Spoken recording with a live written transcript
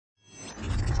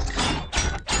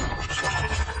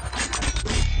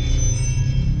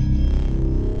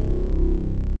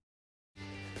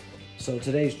So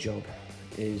today's job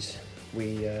is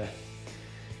we're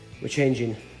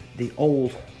changing the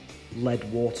old lead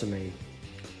water main,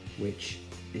 which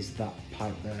is that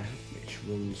pipe there, which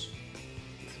runs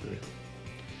through.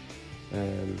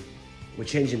 We're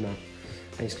changing that,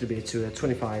 and it's going to be to a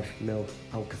 25mm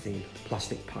alkathene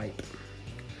plastic pipe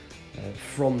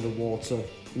from the water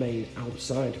main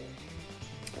outside.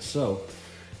 So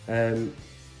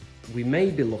we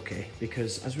may be lucky,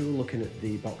 because as we were looking at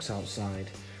the box outside,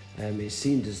 it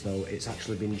seemed as though it's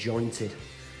actually been jointed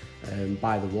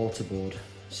by the waterboard.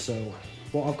 So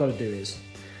what I've got to do is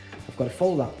I've got to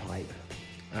follow that pipe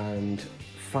and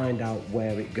find out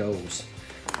where it goes.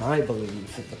 I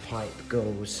believe that the pipe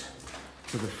goes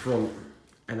to the front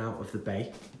and out of the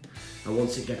bay, and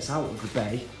once it gets out of the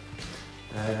bay,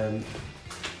 I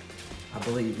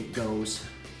believe it goes,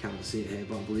 can't see it here,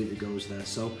 but I believe it goes there.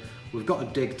 So we've got a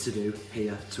dig to do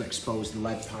here to expose the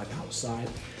lead pipe outside.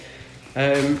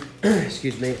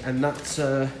 Excuse me, and that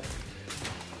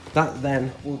then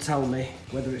will tell me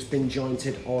whether it's been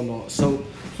jointed or not. So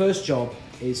first job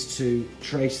is to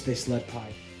trace this lead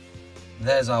pipe.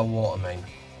 There's our water main,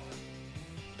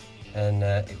 and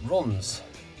it runs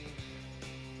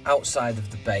outside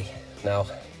of the bay. Now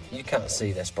you can't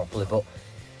see this properly, but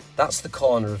that's the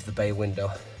corner of the bay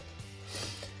window,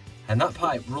 and that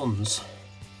pipe runs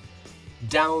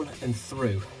down and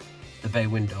through the bay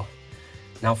window.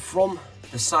 Now from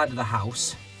the side of the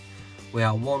house, we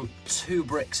are 2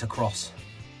 bricks across.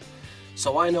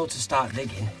 So I know to start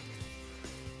digging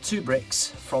 2 bricks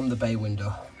from the bay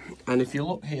window. And if you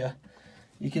look here,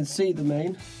 you can see the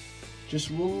main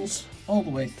just runs all the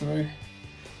way through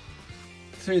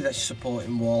this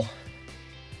supporting wall,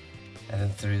 and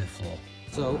then through the floor.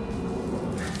 So,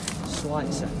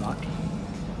 slight setback,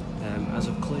 as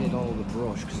I've cleared all the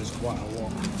brush, because there's quite a lot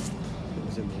that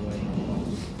was in the way.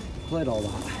 Cleared all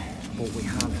that, but we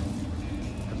have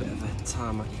a bit of a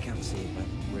tarmac. You can't see it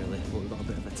really, but we've got a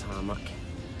bit of a tarmac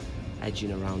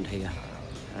edging around here.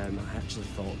 I actually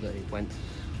thought that it went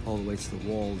all the way to the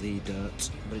wall, the dirt,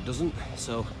 but it doesn't.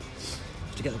 So I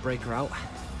have to get the breaker out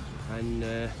and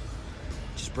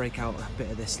just break out a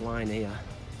bit of this line here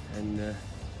and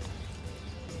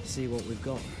see what we've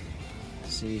got.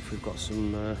 See if we've got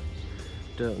some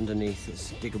dirt underneath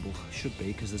that's diggable. Should be,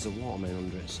 because there's a water main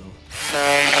under it. So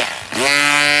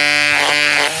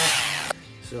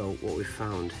what we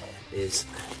found is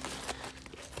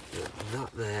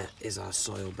that there is our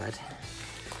soil bed,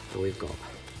 and we've got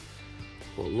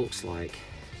what looks like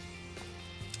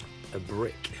a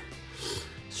brick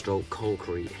stroke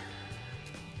concrete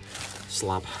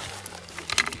slab.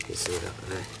 You can see that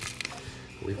there.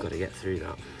 We've got to get through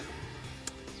that.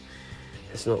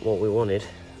 It's not what we wanted,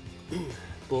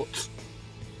 but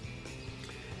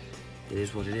it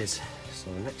is what it is.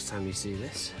 So next time you see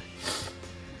this,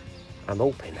 I'm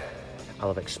hoping I'll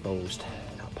have exposed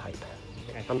that pipe.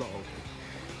 Okay. I'm not hoping.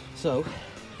 So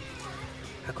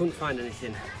I couldn't find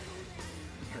anything.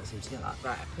 Can't seem to get that.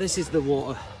 Right, this is the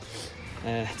water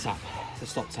tap, the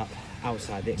stop tap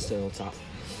outside, the external tap.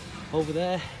 Over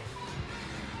there,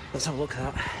 let's have a look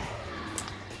at that.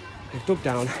 We've dug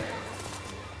down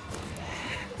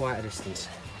quite a distance.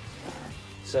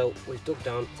 So we've dug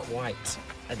down quite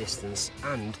a distance,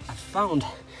 and I found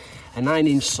a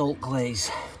 9-inch salt glaze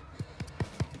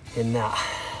in that.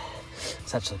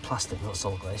 It's actually plastic, not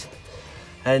salt glaze.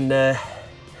 And I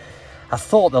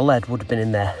thought the lead would have been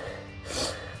in there,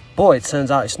 but it turns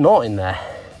out it's not in there.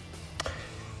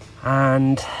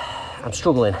 And I'm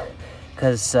struggling,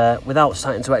 because without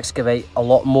starting to excavate a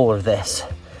lot more of this,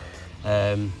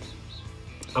 I'm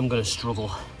going to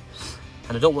struggle,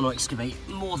 and I don't want to excavate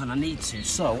more than I need to.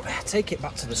 So take it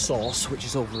back to the source, which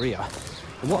is over here.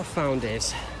 And what I found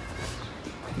is,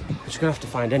 which you're going to have to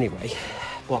find anyway,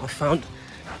 what I found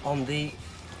on the,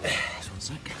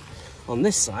 on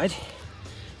this side,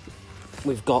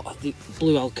 we've got the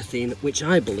blue alkathene, which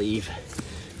I believe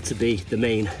to be the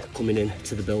main coming in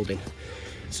to the building.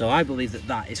 So I believe that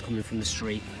that is coming from the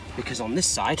street, because on this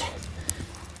side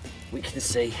we can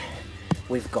see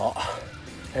we've got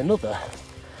another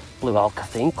blue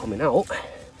alkathene coming out,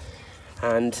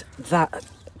 and that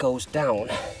goes down,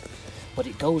 but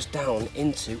it goes down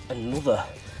into another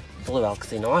blue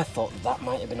alkathene. Now I thought that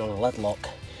might have been on a lead lock,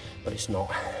 but it's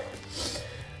not.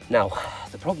 Now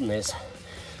the problem is,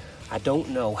 I don't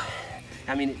know.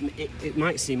 I mean, it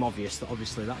might seem obvious that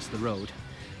obviously that's the road,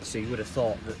 so you would have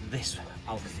thought that this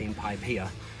alkathene pipe here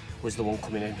was the one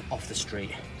coming in off the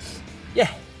street.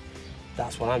 Yeah,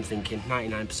 that's what I'm thinking,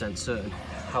 99% certain.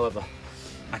 However,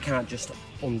 I can't just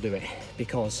undo it,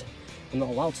 because I'm not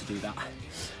allowed to do that.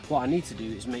 What I need to do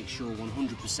is make sure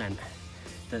 100%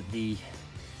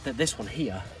 that this one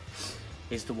here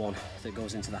is the one that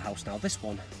goes into the house. Now this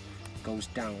one goes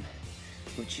down,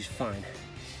 which is fine.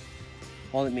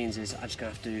 All it means is I'm just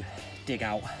gonna have to dig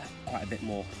out quite a bit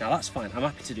more. Now that's fine, I'm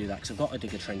happy to do that because I've got a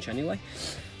digger trench anyway.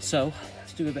 So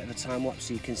let's do a bit of a time lapse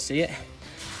so you can see it.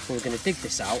 So we're gonna dig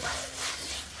this out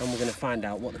and we're gonna find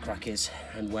out what the crack is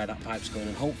and where that pipe's going,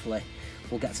 and hopefully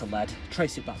we'll get to lead,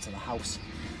 trace it back to the house.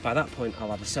 By that point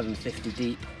I'll have a 750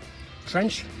 deep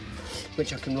trench,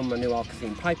 which I can run my new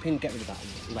alkathene pipe in, get rid of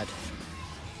that lead,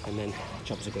 and then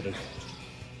job's a good one.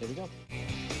 Here we go.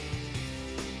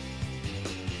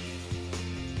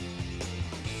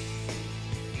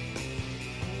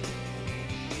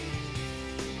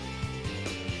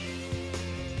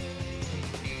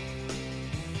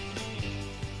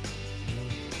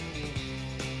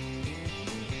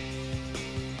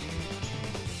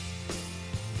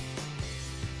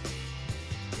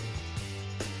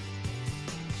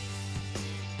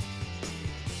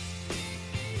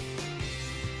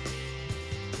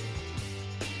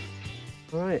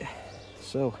 Right,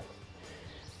 so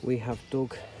we have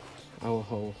dug our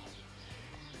hole,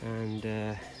 and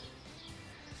it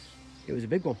was a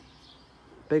big one,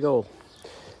 big hole.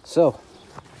 So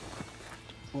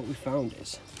what we found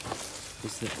is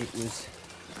that it was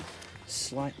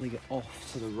slightly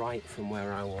off to the right from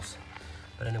where I was,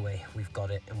 but anyway, we've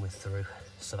got it and we're through,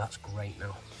 so that's great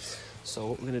now. So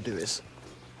what we're going to do is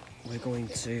we're going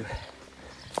to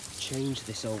change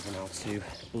this over now to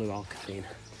blue alkathene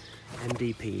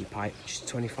MDPE pipe, which is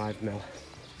 25mm,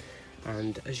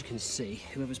 and as you can see,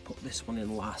 whoever's put this one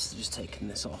in last, just taking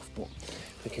this off, but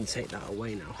we can take that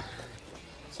away now.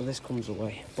 So this comes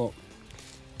away, but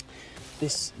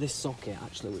this socket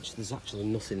actually, which there's actually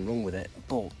nothing wrong with it,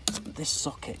 but this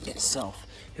socket itself,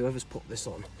 whoever's put this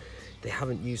on, they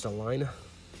haven't used a liner.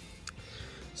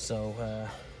 So a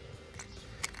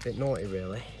bit naughty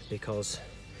really, because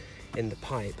in the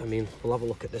pipe, I mean, we'll have a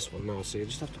look at this one now, so you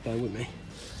just have to bear with me.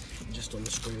 Just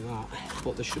unscrew that,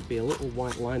 but there should be a little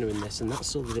white liner in this, and that's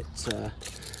so that it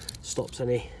stops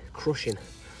any crushing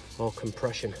or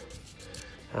compression.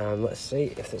 Let's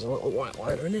see if there's a little white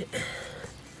liner in it,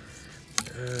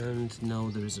 and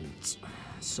no, there isn't.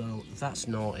 So that's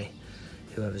naughty,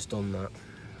 whoever's done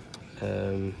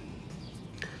that.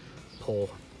 Poor,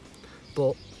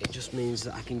 but it just means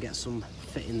that I can get some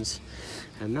fittings,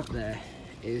 and that there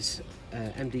is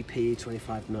MDPE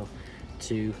 25mm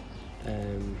to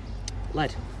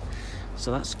lead,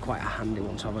 so that's quite a handy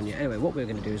one to have on you. Anyway, what we're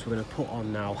going to do is we're going to put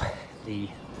on now the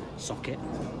socket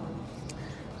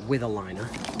with a liner.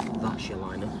 That's your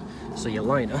liner, so your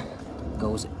liner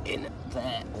goes in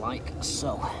there like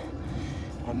so,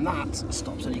 and that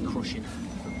stops any crushing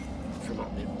from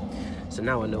happening. So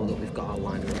now I know that we've got our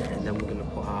liner in, and then we're going to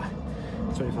put our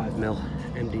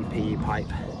 25mm MDPE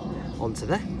pipe onto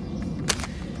there,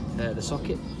 the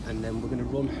socket, and then we're going to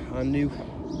run our new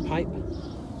pipe,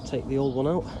 take the old one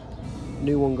out,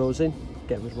 new one goes in,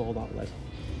 get rid of all that lead.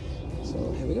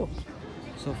 So here we go.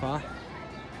 So far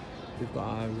we've got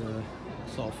our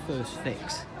sort of first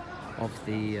fix of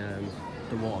the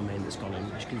water main that's gone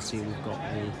in. As you can see, we've got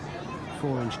a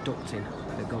 4-inch ducting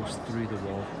that goes through the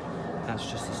wall.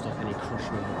 That's just to stop any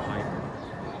crushing of the pipe.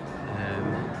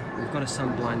 We've got a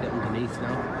sand blind it underneath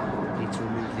now. Need to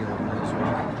remove the old one as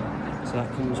well. So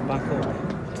that comes back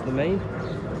up to the main.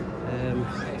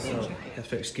 So you have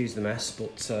to excuse the mess,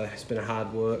 but it's been a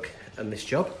hard work and this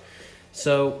job.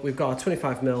 So we've got a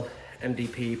 25mm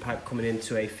MDPE pipe coming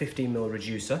into a 15mm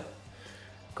reducer.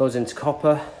 Goes into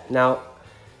copper. Now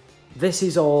this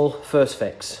is all first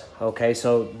fix, okay,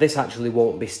 so this actually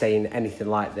won't be staying anything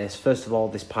like this. First of all,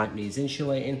 this pipe needs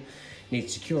insulating,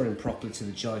 needs securing properly to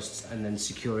the joists, and then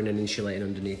securing and insulating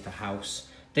underneath the house.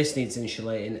 This needs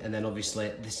insulating, and then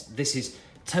obviously this is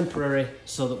temporary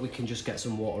so that we can just get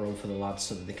some water on for the lads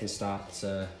so that they can start,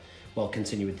 well,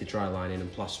 continue with the dry lining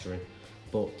and plastering.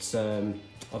 But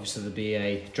obviously there'll be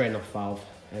a drain off valve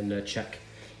and a check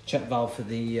valve for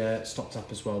the stop tap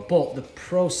as well. But the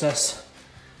process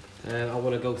I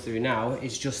want to go through now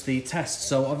is just the test.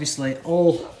 So obviously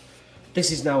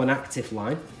this is now an active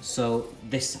line, so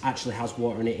this actually has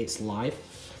water in it, it's live.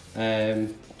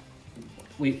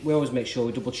 We always make sure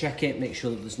we double check it, make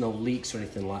sure that there's no leaks or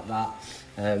anything like that.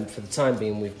 For the time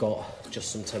being, we've got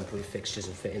just some temporary fixtures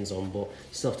and fittings on, but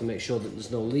still have to make sure that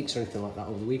there's no leaks or anything like that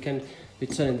over the weekend. We're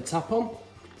turning the tap on,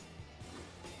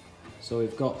 so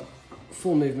we've got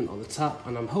full movement on the tap,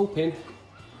 and I'm hoping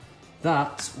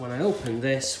that when I open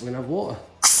this, we're gonna have water.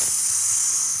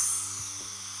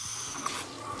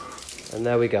 And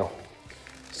there we go.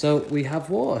 So we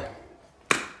have water.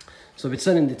 So we're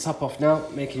turning the tap off now,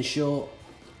 making sure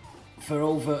for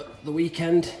over the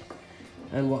weekend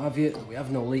and what have you. We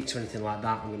have no leaks or anything like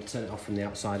that. I'm going to turn it off from the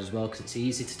outside as well because it's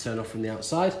easy to turn off from the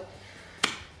outside.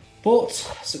 But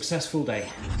successful day.